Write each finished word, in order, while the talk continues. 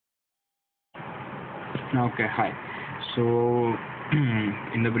Okay, hi. So,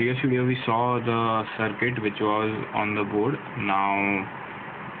 in the previous video, we saw the circuit which was on the board. Now,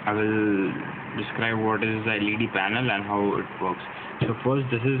 I will describe what is the LED panel and how it works. So,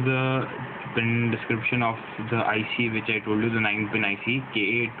 first, this is the pin description of the IC which I told you, the 9-pin IC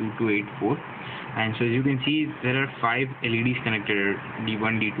KA2284. And so, as you can see, there are 5 LEDs connected: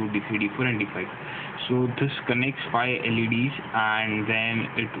 D1, D2, D3, D4, and D5. So, this connects 5 LEDs and then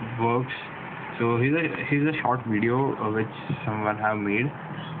it works. So here's a short video which someone have made.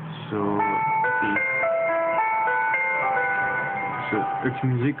 So see, so it's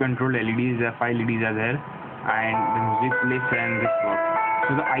music controlled LEDs. There are 5 LEDs are there, and the music plays and this works.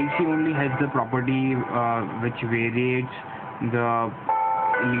 So the IC only has the property which varies the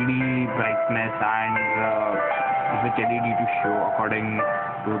LED brightness and which LED to show according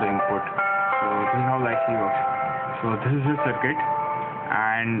to the input. So this is how the IC works. So this is the circuit.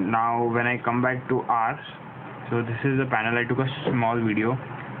 And now when I come back to ours, so this is the panel. I took a small video,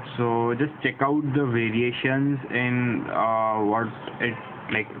 so just check out the variations in what it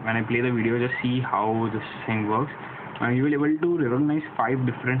like. When I play the video, just see how this thing works, and you will be able to recognize 5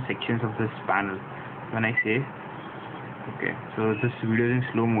 different sections of this panel. When I say okay, so this video is in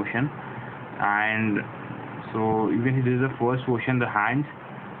slow motion, and so you can see this is the first portion, the hands,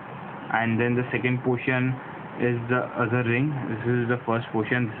 and then the second portion is the other ring. This is the first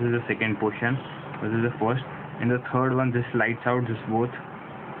portion, this is the second portion, this is the first, and the third one, this lights out, this both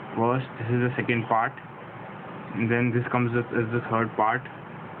first, this is the second part, and then this comes as the third part,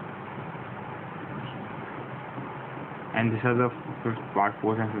 and these are the fifth part,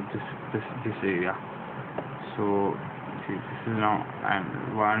 fourth and fifth, this area. So see, this is now,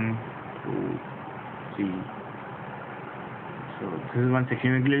 and 1, 2, 3. So this is one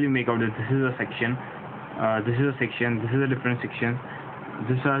section. You clearly make out that this is a section, this is a section, this is a different section,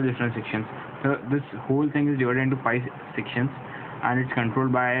 these are different sections. So this whole thing is divided into 5 sections, and it's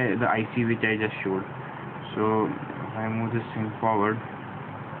controlled by the IC which I just showed. So if I move this thing forward,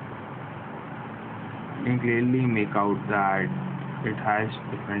 you can clearly make out that it has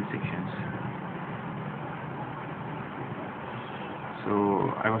different sections.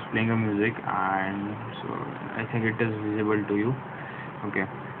 So I was playing a music, and so I think it is visible to you. Okay,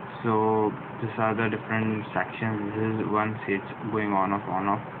 so these are the different sections. This is one switch going on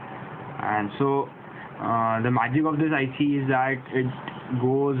off, and so the magic of this IC is that it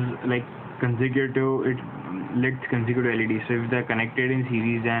goes like consecutive. It lights consecutive LEDs. So if they're connected in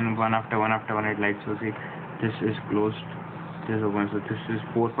series, then one after one it lights. So see, this is closed, this is open. So this is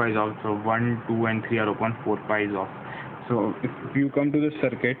 4 pies off. So 1, 2, and 3 are open. 4 pies off. So if you come to the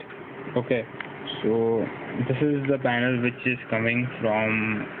circuit, okay, so this is the panel which is coming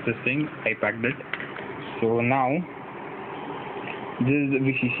from this thing. I packed it. So now this is the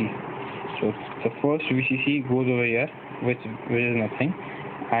VCC. So the first VCC goes over here, which is nothing,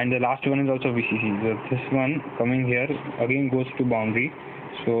 and the last one is also VCC. So this one coming here again goes to boundary,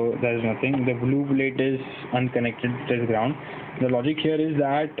 so there is nothing. The blue plate is unconnected, it is ground. The logic here is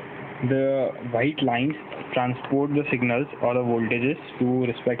that the white lines transport the signals or the voltages to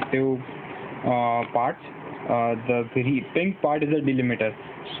respective parts. The very pink part is a delimiter,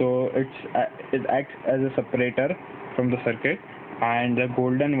 so it acts as a separator from the circuit, and the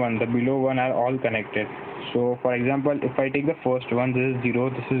golden one, the below one, are all connected. So for example, if I take the first one, this is 0,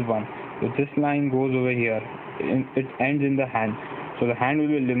 this is 1. So this line goes over here, it ends in the hand, so the hand will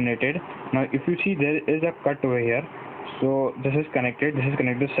be eliminated. Now if you see, there is a cut over here, so this is connected,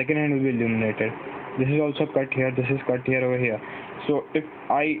 the second hand will be illuminated. This is also cut here, this is cut here, over here. So if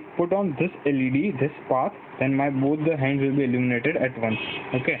I put on this LED, this path, then both the hands will be illuminated at once.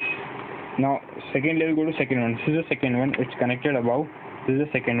 Okay. Now second level, go to second one. This is the second one, it's connected above. This is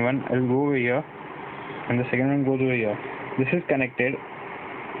the second one. I will go over here, and the second one goes over here. This is connected.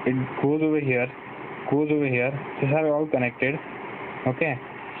 It goes over here, These are all connected. Okay.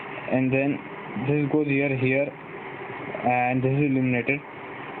 And then this goes here, and this is illuminated.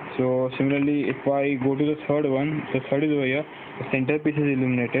 So similarly, if I go to the third one, the third is over here, the center piece is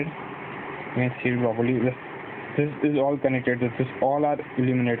illuminated. You can see it properly. This is all connected. This all are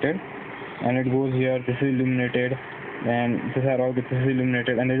illuminated, and it goes here. This is illuminated, and this is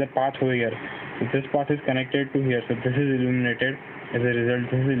illuminated, and there's a path over here. So this path is connected to here. So this is illuminated. As a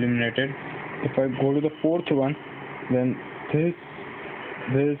result, this is illuminated. If I go to the fourth one, then this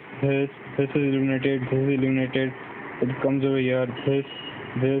is illuminated. This is illuminated. It comes over here. This.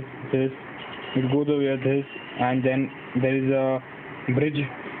 It goes over here, and then there is a bridge,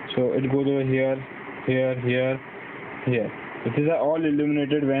 so it goes over here. So these are all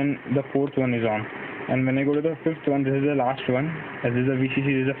illuminated when the fourth one is on. And when I go to the fifth one, this is the last one. This is the VCC,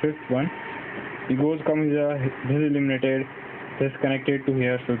 this is the fifth one. It comes here, this is illuminated, this connected to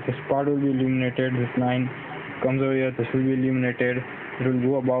here, so this part will be illuminated, this line comes over here, this will be illuminated, it will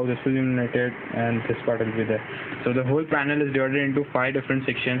go above, this will be illuminated, and this part will be there. So the whole panel is divided into 5 different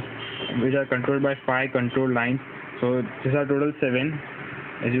sections, which are controlled by 5 control lines. So these are total 7,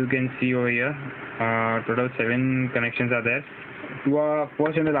 as you can see over here. Total 7 connections are there.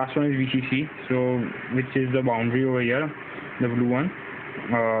 First and the last one is VCC, so which is the boundary over here, the blue one.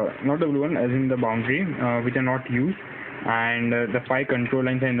 Not the blue one, as in the boundary, which are not used, and the 5 control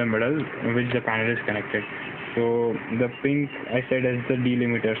lines are in the middle, which the panel is connected. So the pink I said is the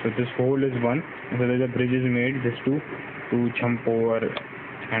delimiter. So this hole is 1, so the bridge is made just to jump over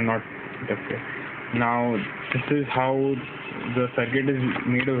and not interfere. Now this is how the circuit is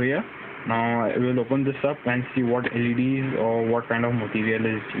made over here. Now I will open this up and see what LEDs or what kind of material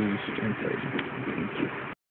is used inside.